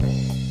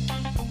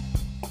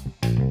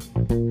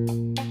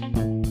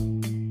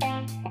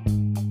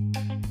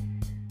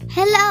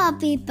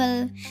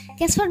people.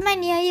 Guess what my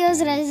New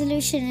Year's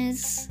resolution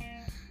is?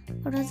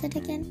 What was it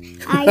again?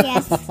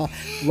 Yes.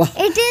 Wow.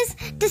 It is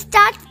to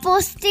start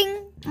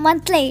posting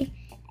monthly.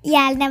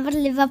 Yeah, I'll never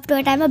live up to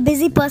it. I'm a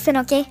busy person,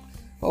 okay?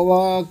 Oh,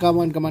 wow. Come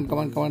on.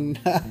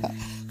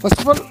 First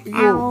of all,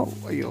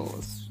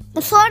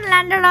 The phone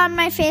landed on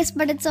my face,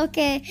 but it's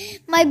okay.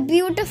 My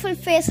beautiful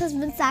face has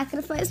been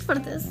sacrificed for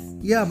this.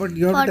 Yeah, but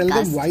you have to tell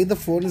them Podcast. why the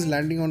phone is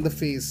landing on the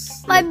face.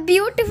 My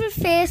beautiful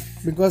face.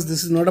 Because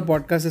this is not a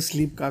podcast, a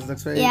sleep cast.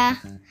 That's why Yeah.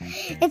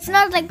 It's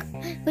not like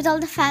with all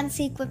the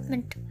fancy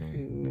equipment.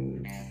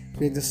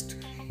 we're just.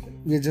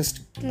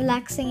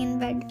 Relaxing in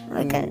bed.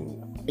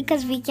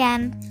 Because we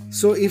can.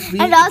 So if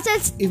And also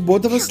it's if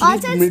both of us sleep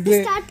also it's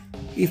midway, to start.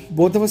 if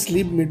both of us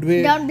sleep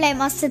midway, Don't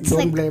blame us. It's don't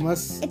like blame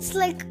us. it's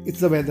like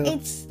It's the weather.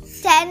 it's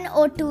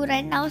 10:02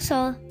 right now,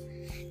 so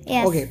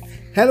yes. Okay.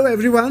 Hello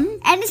everyone.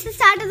 And it's the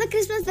start of the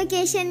Christmas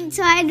vacation,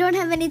 so I don't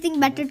have anything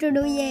better to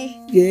do. Yay.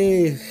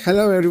 Yay.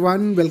 Hello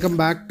everyone. Welcome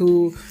back to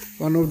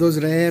one of those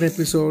rare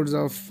episodes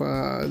of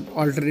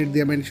Alternate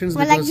Dimensions.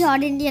 We're like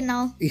Jord India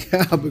now.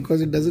 Yeah,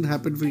 because it doesn't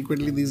happen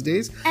frequently these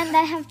days. And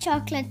I have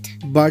chocolate.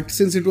 But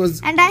since it was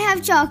And I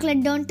have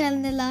chocolate, don't tell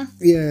Nila.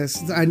 yes,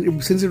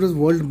 and since it was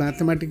World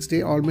Mathematics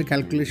Day, all my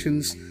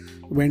calculations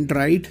went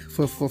right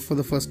for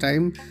the first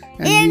time,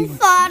 In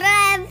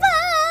forever.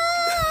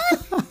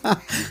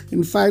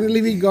 and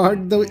finally we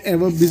got the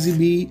ever busy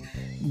bee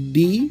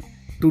D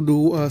to do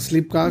a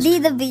sleepcast. D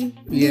the B.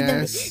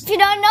 Yes. If you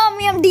don't know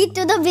me, I'm D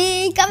to the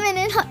B. Come in.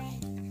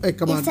 Hey,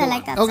 come on. Yes, I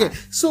like that Okay,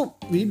 so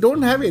we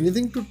don't have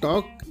anything to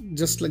talk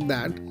just like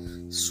that.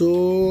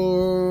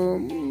 So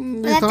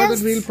we Let thought us-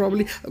 that we'll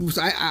probably.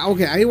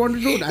 I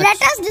wanted to.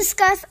 Let us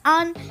discuss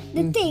on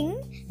the thing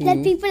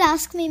that people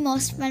ask me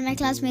most, well, my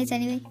classmates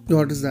anyway.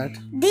 What is that?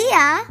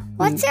 Dia,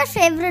 what's your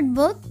favorite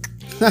book?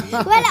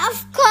 Well, of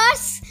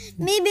course,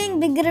 me being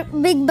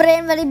big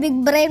brain, very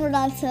big brain would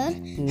answer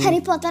Harry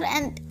Potter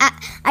and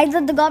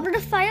either the Goblet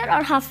of Fire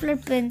or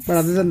Half-Blood Prince. But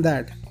other than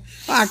that,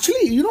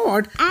 actually, you know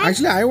what?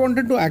 Actually, I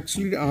wanted to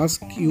actually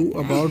ask you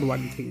about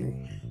one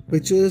thing,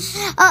 which is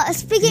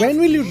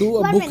when will you do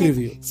a One book minute.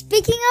 review?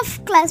 Speaking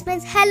of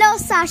classmates, hello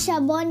Sasha,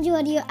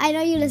 bonjour. I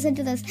know you listen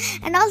to this,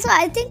 and also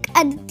I think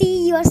Aditi,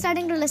 you are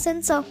starting to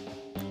listen. So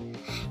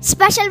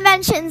special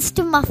mentions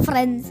to my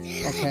friends,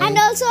 Okay. and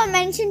also a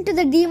mention to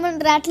the demon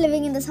rat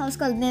living in this house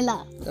called Nila.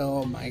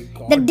 Oh my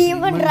god. The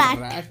demon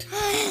rat.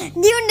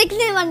 New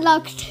nickname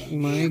unlocked.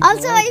 My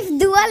Also, god. if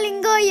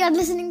Duolingo, you're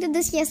listening to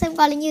this, yes, I'm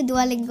calling you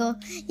Duolingo.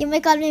 You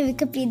may call me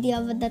Wikipedia,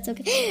 but that's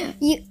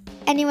okay.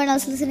 Anyone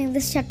else listening to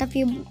this, shut up.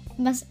 You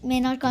may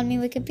not call me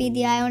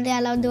Wikipedia. I only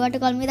allow Dua to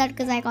call me that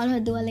because I call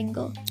her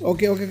Duolingo.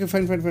 Okay,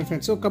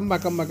 fine. So come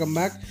back.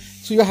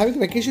 So you're having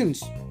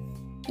vacations.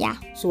 Yeah.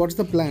 So what's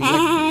the plan?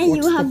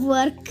 You have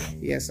work.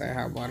 Yes, I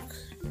have work.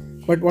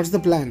 But what's the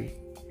plan?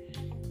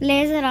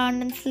 Laze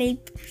around and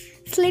sleep.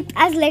 Sleep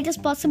as late as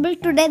possible.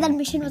 Today that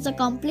mission was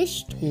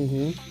accomplished.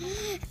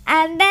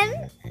 And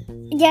then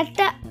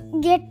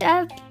get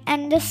up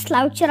and just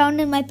slouch around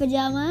in my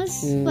pajamas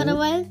for a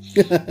while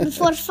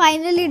before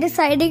finally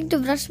deciding to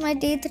brush my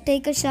teeth,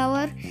 take a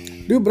shower.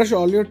 Do you brush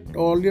all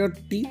your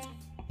teeth?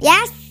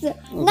 Yes.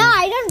 No,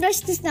 I don't brush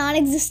this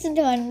non-existent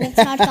one. It's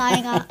not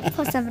coming out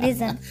for some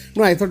reason.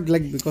 No, I thought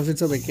like because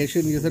it's a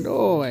vacation, you said,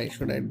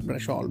 I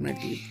brush all my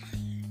teeth.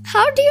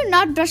 How do you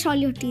not brush all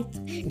your teeth?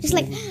 Just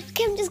like,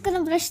 okay, I'm just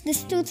gonna brush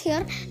this tooth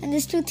here and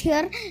this tooth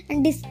here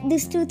and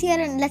this tooth here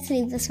and let's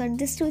leave this one.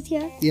 This tooth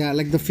here. Yeah,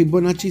 like the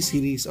Fibonacci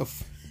series of.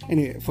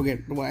 Anyway, forget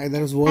why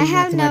there was I World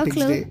have no Mathematics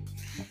clue. Day.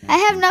 I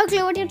have no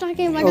clue what you're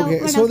talking about.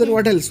 Okay, so then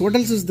what else? What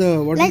else is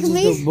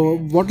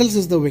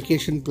the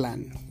vacation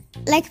plan?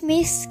 Like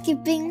me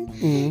skipping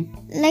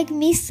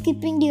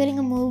during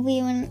a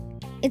movie when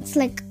it's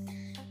like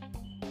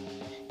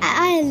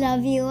I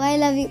love you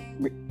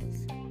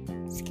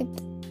skip,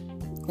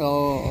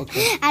 Oh,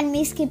 okay. and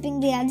me skipping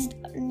the ads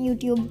on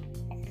YouTube.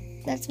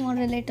 That's more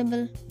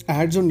relatable,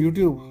 Ads on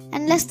YouTube.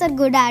 unless they're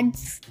good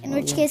ads, in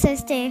which case I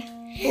stay.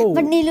 Oh.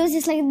 But Nilu's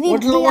just like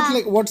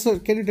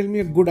Can you tell me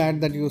a good ad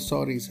that you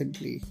saw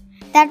recently?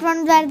 that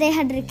one where they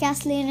had Rick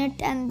Astley in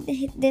it and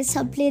they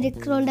subtly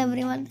rickrolled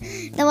everyone.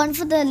 The one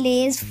for the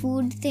Lay's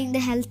food thing, the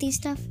healthy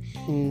stuff,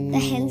 the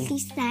healthy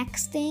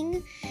snacks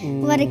thing,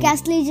 where Rick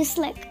Astley just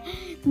like,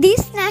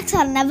 these snacks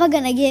are never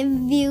gonna give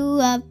you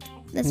up.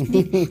 That's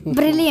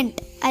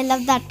brilliant. I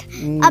love that.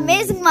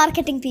 Amazing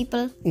marketing,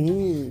 people.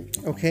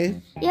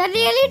 Okay. You're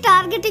really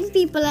targeting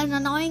people and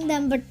annoying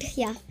them, but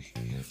yeah.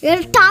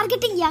 You're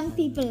targeting young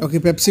people. Okay,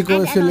 PepsiCo,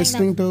 And if you're annoying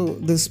listening to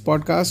this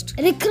podcast.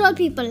 Rickroll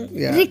people.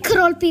 Yeah.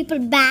 Rickroll people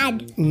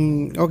bad.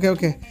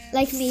 Okay.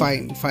 Like me.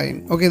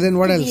 Fine. Okay, then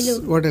what else?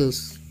 Nilu. What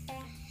else?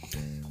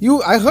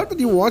 I heard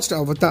that you watched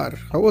Avatar.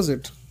 How was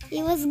it?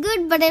 It was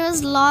good, but it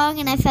was long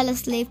and I fell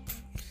asleep.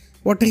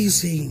 What are you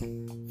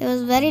saying? It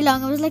was very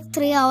long. It was like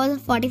 3 hours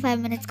and 45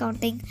 minutes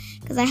counting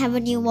because I have a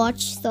new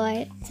watch, so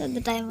I set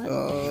the timer.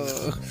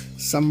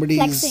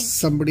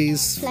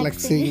 Somebody's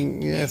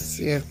flexing. Yes.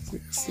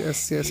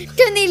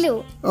 To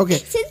Nilu. Okay.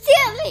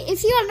 Sincerely,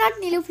 if you are not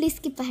Nilu, please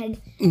skip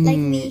ahead. Like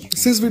me.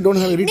 Since we don't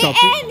have any topic.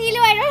 Nilu,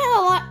 I don't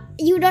have a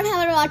You don't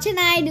have a watch and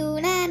I do.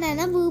 Na na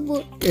na boo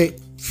boo. Hey,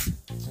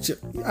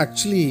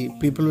 actually,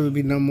 people will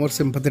be now more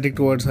sympathetic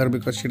towards her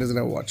because she doesn't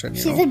have a watch. And,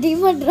 She's a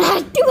demon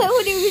rat. Why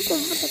would you be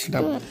sympathetic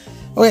to her?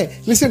 Okay,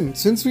 listen.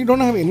 Since we don't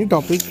have any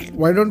topic,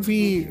 why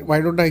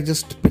don't I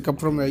just pick up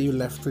from where you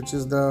left, which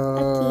is the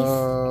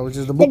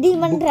The book.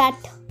 demon rat.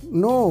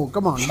 No,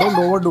 come on, don't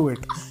overdo it.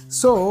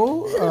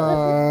 So,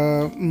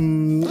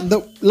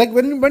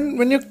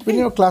 when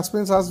your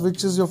classmates ask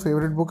which is your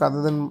favorite book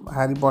other than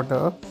Harry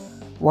Potter,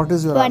 what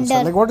is your Wonder.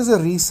 answer? Like, what is a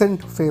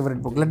recent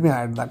favorite book? Let me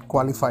add that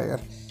qualifier.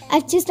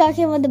 I'm just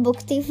talking about the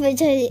book thief, which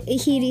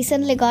he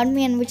recently got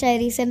me and which I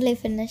recently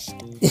finished.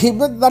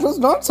 But that was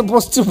not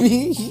supposed to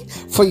be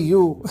for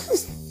you.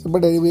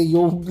 But anyway,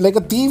 you like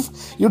a thief.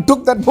 You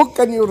took that book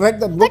and you read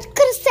that book. But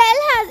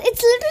Crystal has.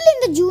 It's literally in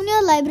the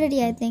junior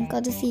library, I think,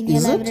 or the senior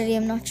Is it? library.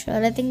 I'm not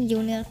sure. I think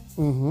junior.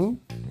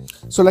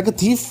 So, like a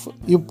thief,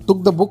 you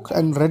took the book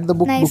and read the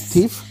book. Nice. Book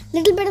thief.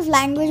 Little bit of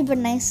language, but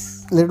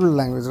nice. Little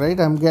language, right?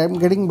 I'm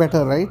getting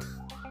better, right?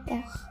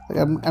 Yeah.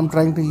 I'm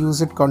trying to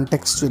use it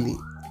contextually.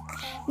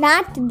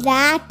 Not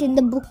that in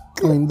the book.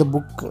 Oh, in the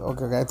book.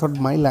 Okay. I thought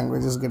my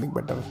language is getting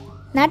better.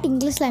 Not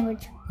English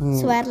language.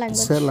 Swear language.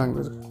 Swear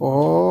language.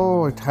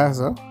 Oh, it has,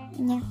 huh?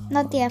 Yeah.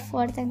 Not the F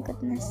word, thank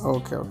goodness.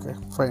 Okay,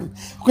 fine.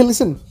 Okay,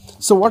 listen.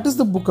 So, what is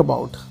the book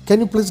about?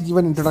 Can you please give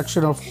an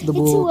introduction of the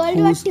book? World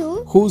War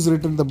II. Who's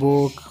written the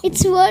book?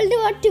 It's World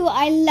War II.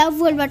 I love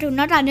World War II.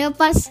 Not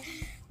Anupa's.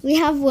 We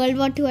have World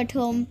War II at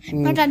home.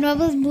 Not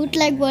Anupa's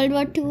bootleg World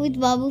War II with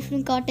Babu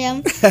from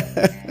Kottayam.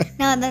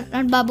 No,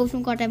 not Babu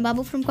from Kottayam.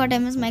 Babu from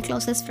Kottayam is my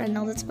closest friend.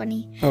 Now that's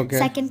funny. Okay.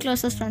 Second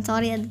closest friend.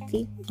 Sorry,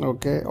 Aditi.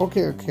 Okay.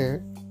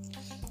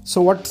 So,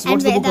 what's the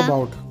book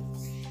about?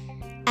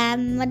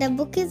 What the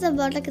book is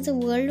about, like, it's a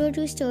World War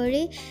II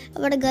story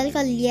about a girl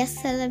called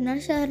Liesel. I'm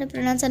not sure how to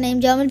pronounce her name.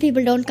 German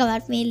people don't come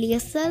at me.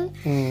 Liesel.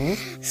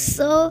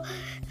 So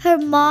her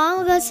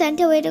mom got sent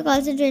away to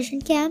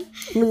concentration camp.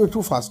 No, you're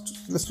too fast.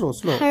 Let's slow.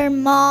 Her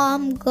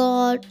mom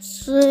got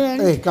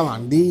sent. Hey, come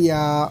on.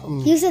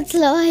 You said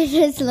slow, I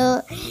said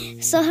slow.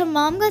 So her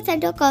mom got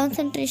sent to a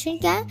concentration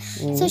camp.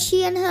 So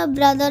she and her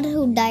brother,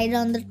 who died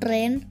on the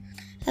train,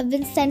 have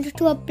been sent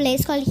to a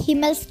place called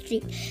Himmel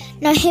Street.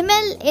 Now,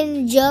 Himmel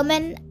in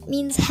German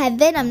means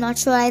heaven. I'm not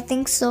sure. I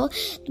think so.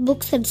 The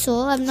book said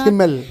so. I'm not.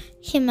 Himmel.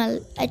 Himmel.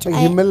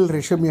 Himmel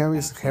Reshamiya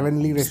is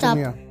heavenly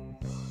Reshamiya.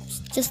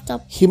 Just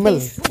stop. Himmel.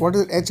 Please. What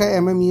is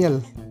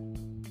Himmel?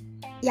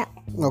 Yeah.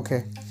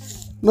 Okay.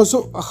 No,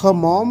 so her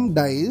mom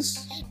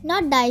dies.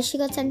 Not die. She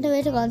got sent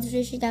away to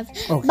concentration camp.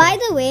 Okay. By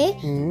the way,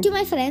 to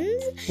my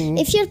friends,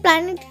 if you're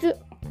planning to,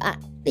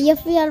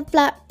 if we are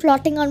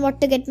plotting on what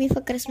to get me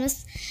for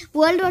Christmas,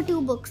 World War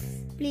II books,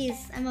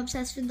 please. I'm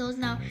obsessed with those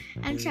now.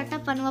 And shut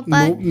up,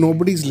 Anupa.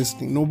 Nobody's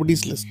listening.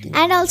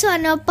 And also,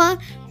 Anupa,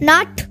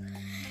 not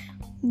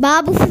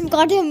Babu from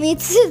Kottayam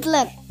meets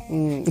Hitler.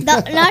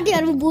 Not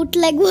your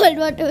bootleg World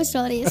War II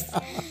stories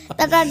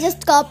that are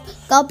just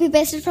copy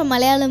pasted from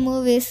Malayalam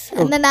movies,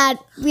 and then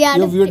we are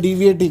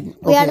deviating.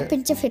 We had a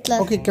pinch of Hitler.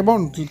 Okay, come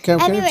on. Can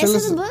Anyway, you tell so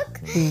us? the book.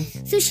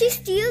 So she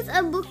steals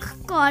a book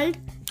called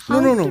How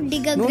No. to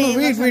Dig a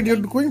Grave. Wait. You're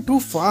going too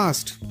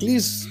fast.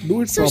 Please do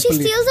it So properly.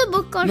 she steals a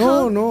book called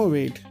No,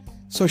 wait.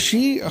 So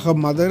her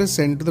mother is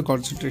sent to the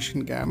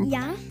concentration camp.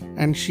 Yeah.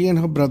 And she and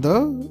her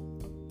brother,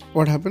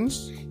 what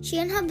happens? She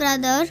and her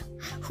brother,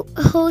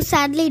 who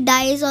sadly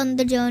dies on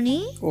the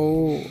journey,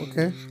 Oh,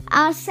 okay.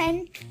 are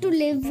sent to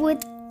live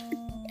with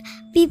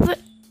people,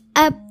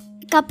 a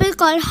couple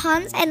called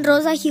Hans and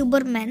Rosa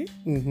Huberman.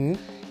 Mm-hmm.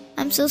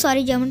 I'm so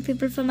sorry, German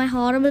people, for my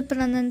horrible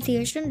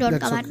pronunciation. Don't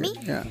That's come at okay. me.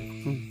 Yeah.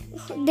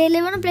 They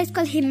live on a place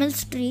called Himmel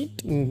Street.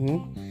 Mm-hmm.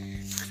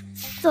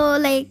 So,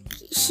 like,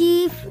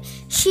 she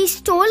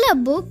stole a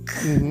book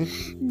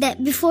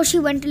that before she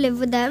went to live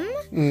with them.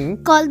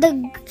 Called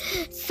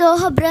so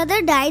her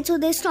brother died, so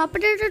they stopped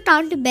at a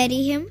town to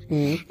bury him.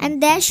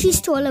 And there she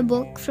stole a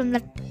book from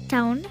that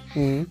town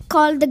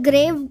called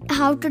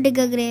How to Dig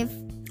a Grave.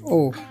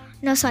 Oh.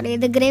 No, sorry,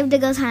 the Grave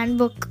Digger's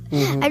Handbook.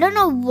 I don't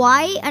know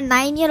why a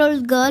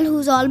 9-year-old girl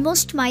who's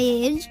almost my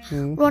age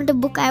want a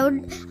book.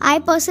 I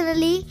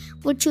personally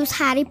would choose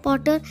Harry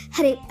Potter.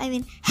 Harry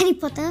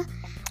Potter.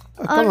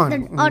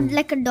 Or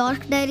like a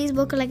Dark Diaries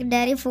book, or like a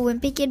Diary of a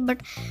Wimpy Kid.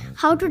 But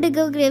How to Dig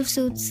a Grave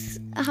suits.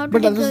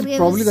 But that was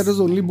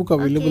the only book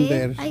available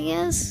there. I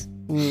guess.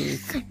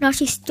 No,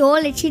 she stole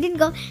it. She didn't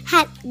go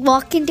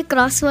walk into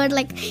crossword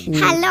like,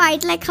 hello,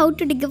 I'd like How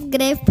to Dig a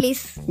Grave,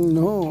 please.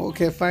 No,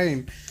 okay,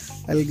 fine.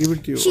 I'll give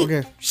it to you.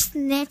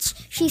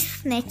 She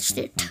snatched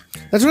it.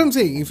 That's what I'm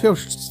saying. If you're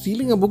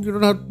stealing a book, you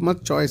don't have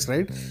much choice,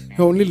 right? You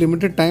have only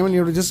limited time and you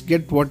have to just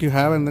get what you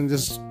have and then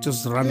just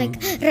run.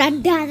 Like,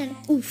 run down and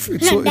oof.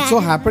 It so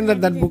happened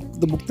that the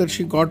book that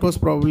she got was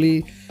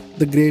probably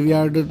the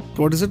graveyard.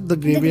 What is it? The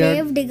graveyard.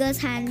 The Grave Digger's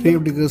Handbook.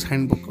 Grave Digger's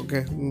Handbook.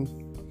 Okay.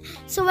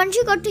 So when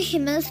she got to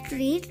Himmel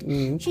Street,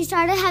 she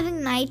started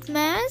having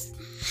nightmares,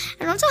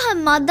 and also her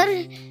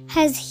mother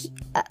has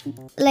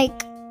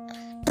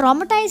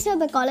traumatized her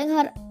by calling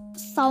her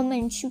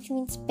Saumensch, which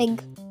means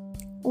pig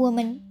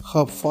woman.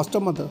 Her foster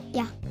mother.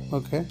 Yeah.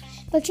 Okay.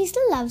 But she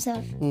still loves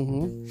her.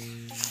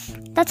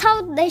 That's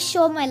how they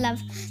show my love.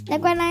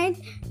 Like when I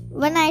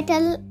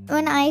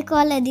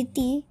call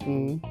Aditi,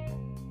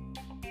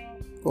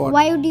 What?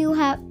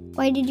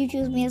 why did you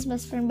choose me as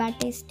best friend? Bad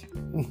taste.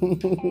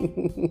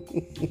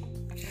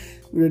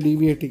 We are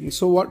deviating.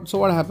 So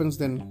what happens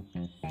then?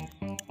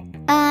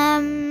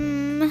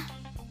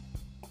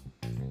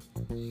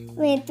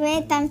 Wait,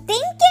 I'm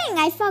thinking.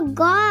 I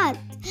forgot.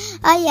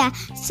 Oh yeah.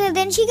 So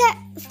then she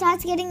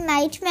starts getting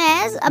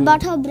nightmares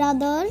about her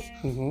brother,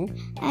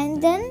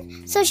 and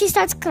then so she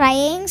starts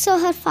crying. So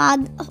her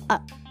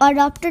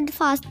adopted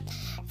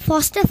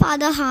foster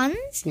father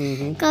Hans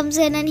comes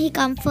in and he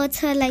comforts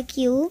her like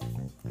you,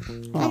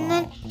 and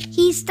then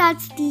he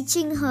starts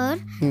teaching her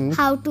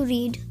how to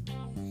read.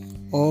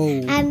 Oh.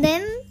 And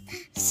then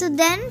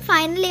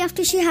finally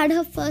after she had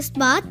her first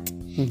bath.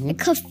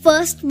 Like her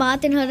first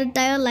bath in her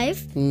entire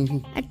life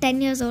at 10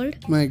 years old.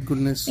 My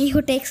goodness.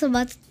 Who takes a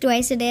bath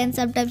twice a day and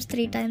sometimes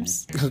 3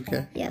 times.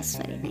 Okay. Yes,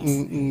 very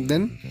nice.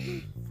 Then?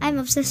 I'm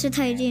obsessed with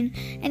hygiene.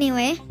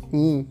 Anyway,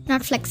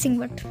 not flexing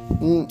but.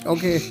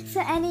 Okay. So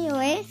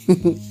anyway,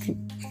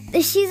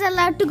 she's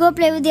allowed to go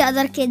play with the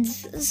other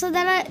kids. So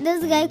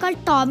there's a guy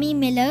called Tommy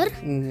Miller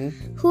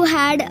who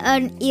had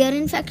an ear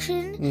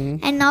infection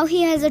and now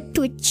he has a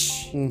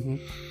twitch.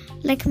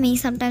 Like me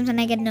sometimes when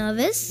I get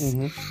nervous.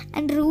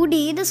 And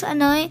Rudy, this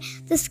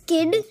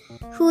kid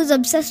who's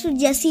obsessed with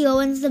Jesse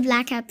Owens, the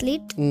black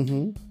athlete.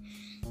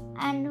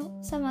 And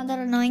some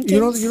other annoying kids.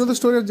 You know the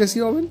story of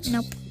Jesse Owens?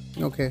 Nope.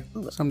 Okay.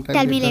 Sometime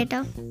Tell me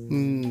later.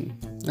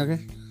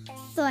 Okay.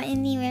 So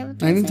anyway.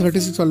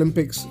 1936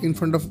 Olympics in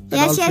front of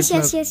Adolf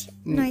Hitler. Yes.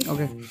 Nice.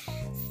 Okay.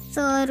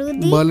 So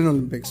Rudy. Berlin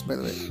Olympics, by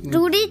the way.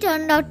 Rudy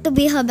turned out to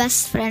be her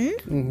best friend.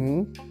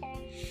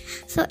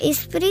 So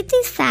it's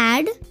pretty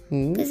sad.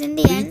 Because in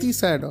the end. Pretty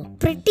sad.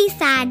 Pretty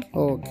sad.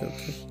 Oh, okay.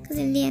 Because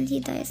in the end he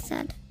dies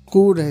sad.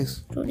 Who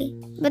dies? Rudy.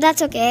 But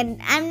that's okay.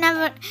 I'm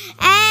never.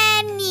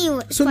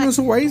 Anyway. So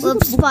why is it a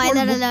book called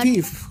Book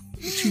Thief?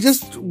 She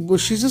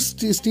just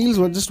steals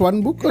just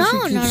one book, or she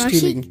keeps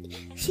stealing?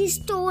 She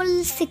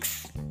stole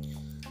 6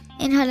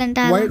 in her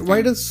entire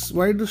life.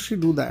 Why does she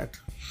do that?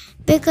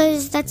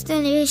 Because that's the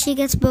only way she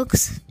gets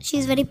books.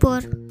 She's very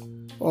poor.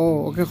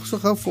 Oh, okay. So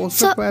her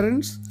foster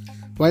parents,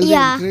 while they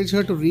encourage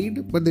her to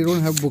read, but they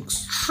don't have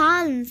books.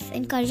 Hans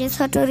encourages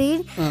her to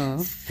read.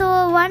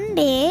 So one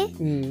day,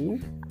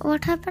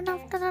 what happened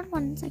after that?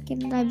 1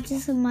 second. I'm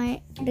just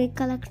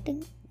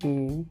recollecting.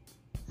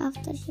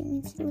 After she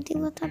meets Rudy,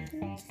 what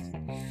happens?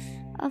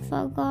 I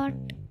forgot.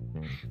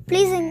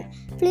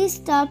 Please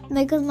stop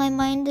because my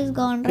mind is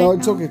gone right now. No,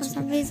 it's okay.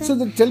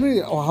 So tell me,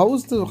 how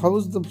is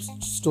the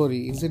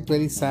story? Is it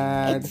very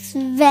sad? It's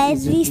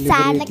very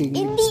sad. Like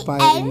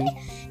inspiring?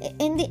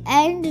 in the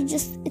end,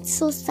 it's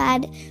so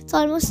sad. It's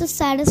almost as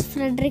sad as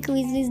Frederick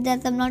Weasley's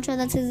death. I'm not sure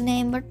that's his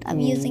name, but I'm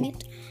using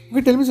it.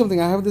 Okay, tell me something.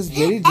 I have this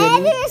very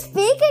genuine... Anyway,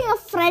 speaking of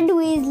Fred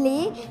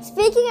Weasley,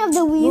 speaking of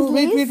the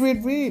Weasleys...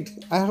 No, wait.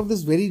 I have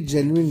this very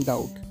genuine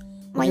doubt.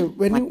 Okay,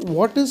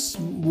 what is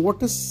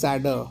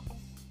sadder?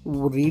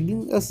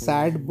 Reading a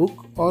sad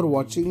book or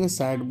watching a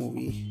sad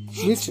movie?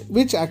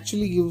 Which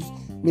actually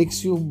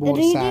makes you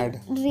more sad?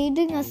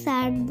 Reading a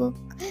sad book.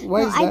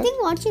 Why is that? I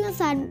think watching a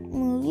sad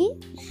movie.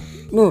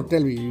 No,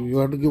 tell me. You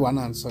have to give one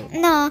answer.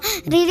 No,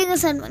 reading a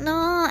sad...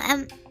 No,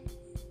 I'm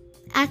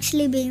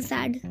actually being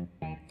sad.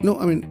 No,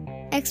 I mean...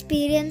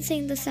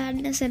 Experiencing the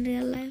sadness in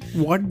real life.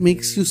 What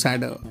makes you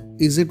sadder?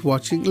 Is it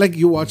watching... Like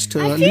you watched...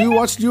 you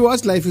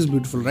watched Life is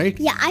Beautiful, right?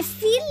 Yeah, I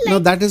feel like... No,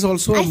 that is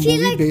also a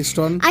movie based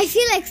on... I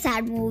feel like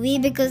sad movie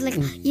because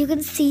you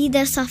can see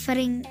their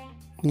suffering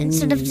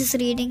instead of just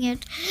reading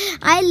it.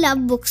 I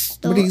love books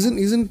though. But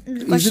isn't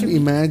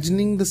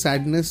imagining the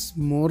sadness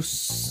more...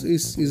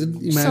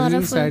 Isn't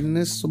imagining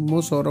sadness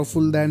more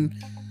sorrowful than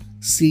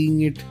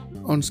seeing it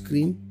on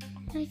screen?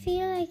 I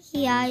feel like,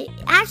 yeah.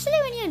 Actually,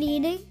 when you're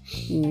reading,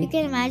 you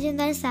can imagine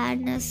their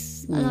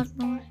sadness a lot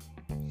more.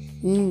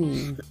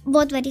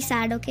 Both very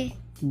sad, okay?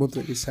 Both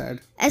very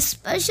sad.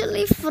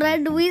 Especially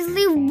Fred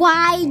Weasley.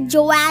 Why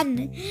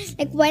Joanne?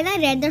 Like when I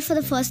read that for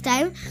the first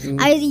time,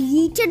 I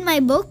yeeted my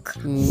book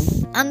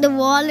on the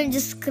wall and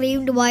just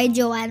screamed, "Why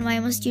Joanne? Why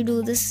must you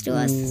do this to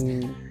us?"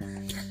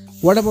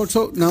 What about,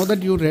 so now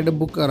that you read a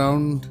book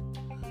around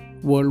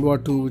World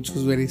War II, which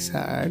was very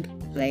sad.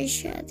 Very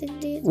sad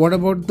indeed. What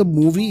about the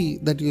movie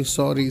that you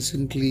saw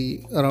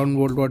recently around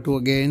World War II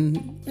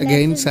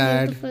again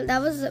sad? Beautiful.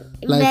 That was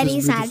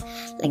very sad.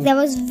 Like that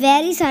was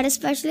very sad,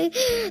 especially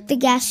the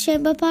gas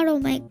chamber part. Oh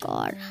my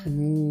god.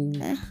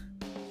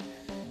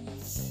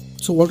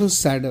 So what was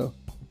sadder?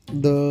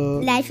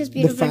 Life is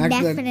Beautiful, the fact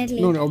definitely.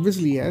 No,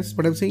 obviously yes,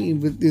 but I'm saying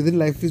within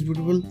Life is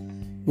Beautiful,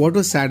 what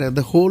was sadder?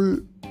 The whole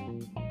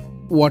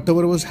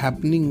whatever was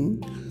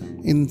happening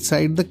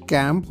inside the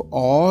camp,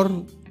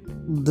 or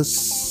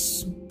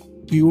this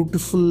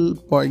beautiful,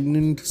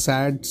 poignant,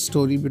 sad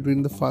story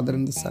between the father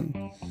and the son?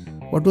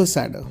 What was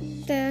sadder?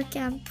 The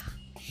camp.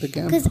 The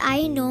camp? Because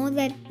I know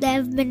that there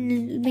have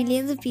been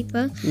millions of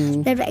people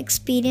that have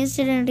experienced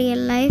it in real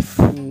life.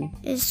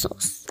 It's so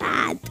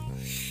sad.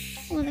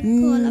 I want to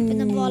curl up in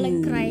the ball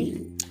and cry.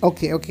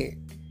 Okay.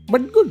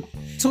 But good.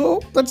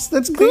 So that's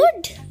great.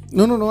 Good.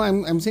 No.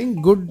 I'm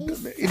saying good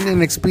in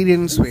an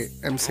experience way.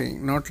 I'm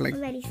saying not like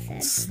Very sad.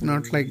 it's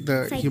not like the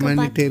Psychopath.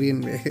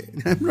 humanitarian way.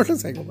 I'm not a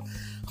psychopath.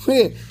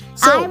 Okay.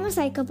 So I'm a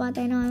psychopath.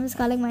 I know. I was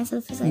calling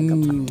myself a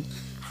psychopath.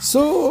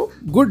 so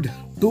good.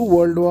 2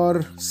 World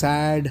War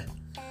sad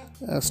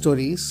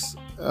stories.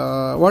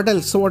 What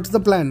else? So what's the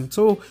plan?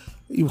 So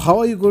how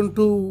are you going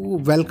to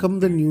welcome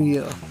the new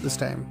year this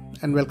time?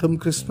 And welcome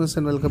Christmas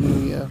and welcome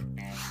New Year.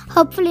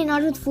 Hopefully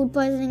not with food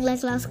poisoning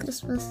like last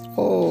Christmas.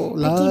 Oh,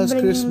 last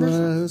bringing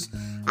Christmas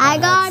I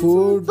had got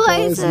food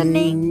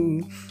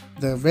poisoning.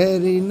 The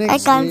very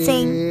next can't day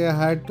sing. I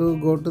had to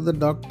go to the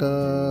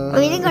doctor.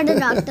 We didn't go to the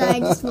doctor. I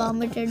just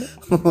vomited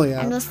Oh yeah.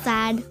 and was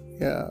sad.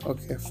 Yeah,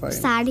 okay, fine.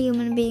 Sad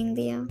human being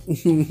there.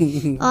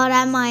 Or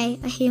am I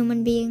a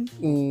human being?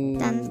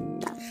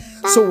 Then,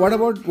 So what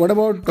about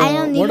I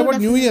don't need what to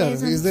about New Year?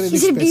 define Is there any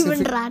She's a demon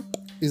specific? rat.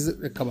 Is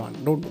it? Come on,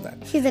 don't do that.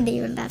 She's a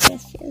demon rat.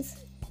 Yes, she is.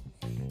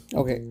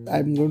 Okay,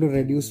 I'm going to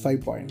reduce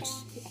 5 points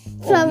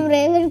From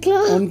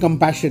Ravenclaw. on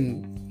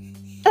compassion.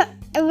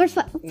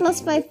 But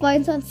plus 5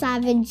 points on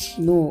Savage.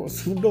 No.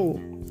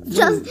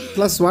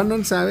 Plus 1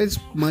 on Savage,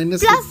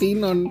 minus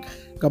 15 on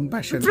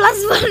compassion. Plus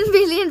 1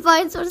 billion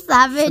points for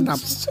Savage.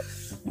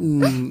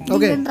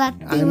 Okay, Demon rat,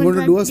 I'm demon going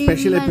to do a rat,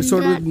 special demon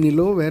episode rat. with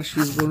Nilo where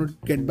she's going to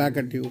get back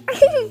at you.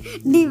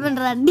 Demon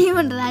rat,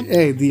 demon rat.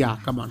 Hey,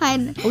 Diya, come on.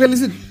 Fine. Okay,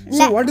 listen. So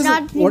Let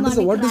not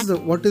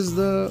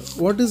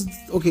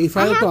okay, if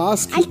I have to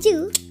ask I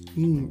you.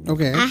 do.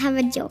 Okay. I have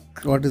a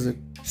joke. What is it?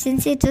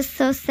 Since it is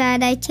so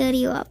sad, I cheer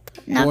you up.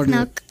 Knock, What is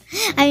knock.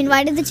 I mean,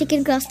 why did the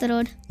chicken cross the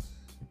road?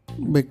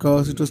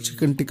 Because it was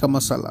chicken tikka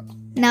masala.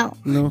 No.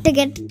 No. To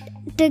get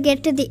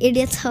to the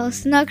idiot's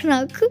house. Knock,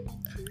 knock.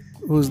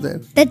 Who's there?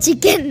 The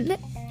chicken.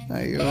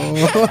 Ayo.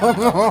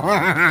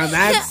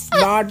 That's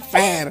not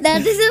fair.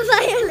 That is a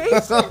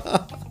violation.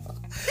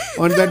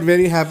 On that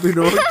very happy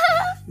note,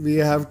 we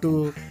have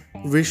to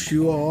wish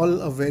you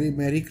all a very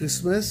Merry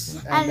Christmas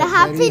And a a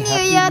happy very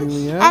New happy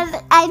Year. And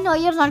I know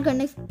you're not going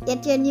to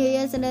get your New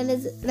Year's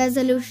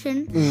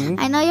resolution.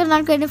 I know you're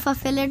not going to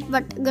fulfill it,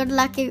 but good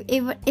luck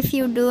if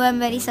you do. I'm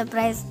very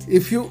surprised.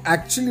 If you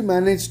actually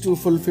manage to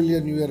fulfill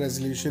your New Year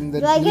resolution,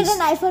 then Do I get please, an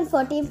iPhone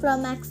 14 Pro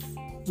Max?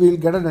 we'll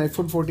get an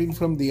iPhone 14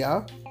 from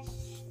Diya.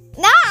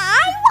 No,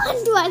 I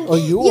want one. Oh,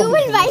 you will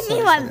want buy one. me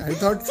Sorry, one. sorry. I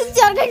thought- Since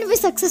you're going to be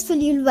successful,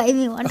 you'll buy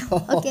me one.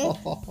 Okay?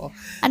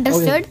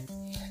 Understood?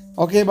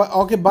 Okay,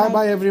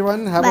 bye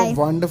everyone. Have Bye. a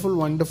wonderful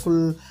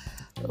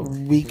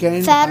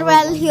weekend. Farewell,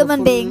 Have a human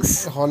wonderful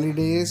beings.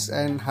 Holidays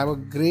and have a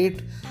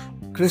great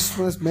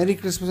Christmas, Merry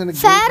Christmas and a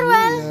great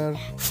New Year.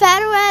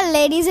 Farewell,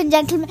 ladies and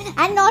gentlemen,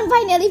 and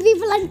non-binary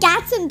people and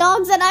cats and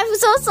dogs. And I'm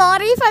so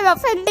sorry if I'm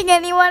offending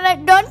anyone.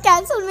 Don't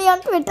cancel me on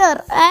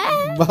Twitter.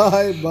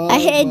 Bye. I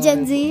hate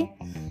Gen Z.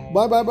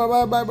 Bye.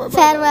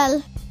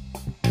 Farewell.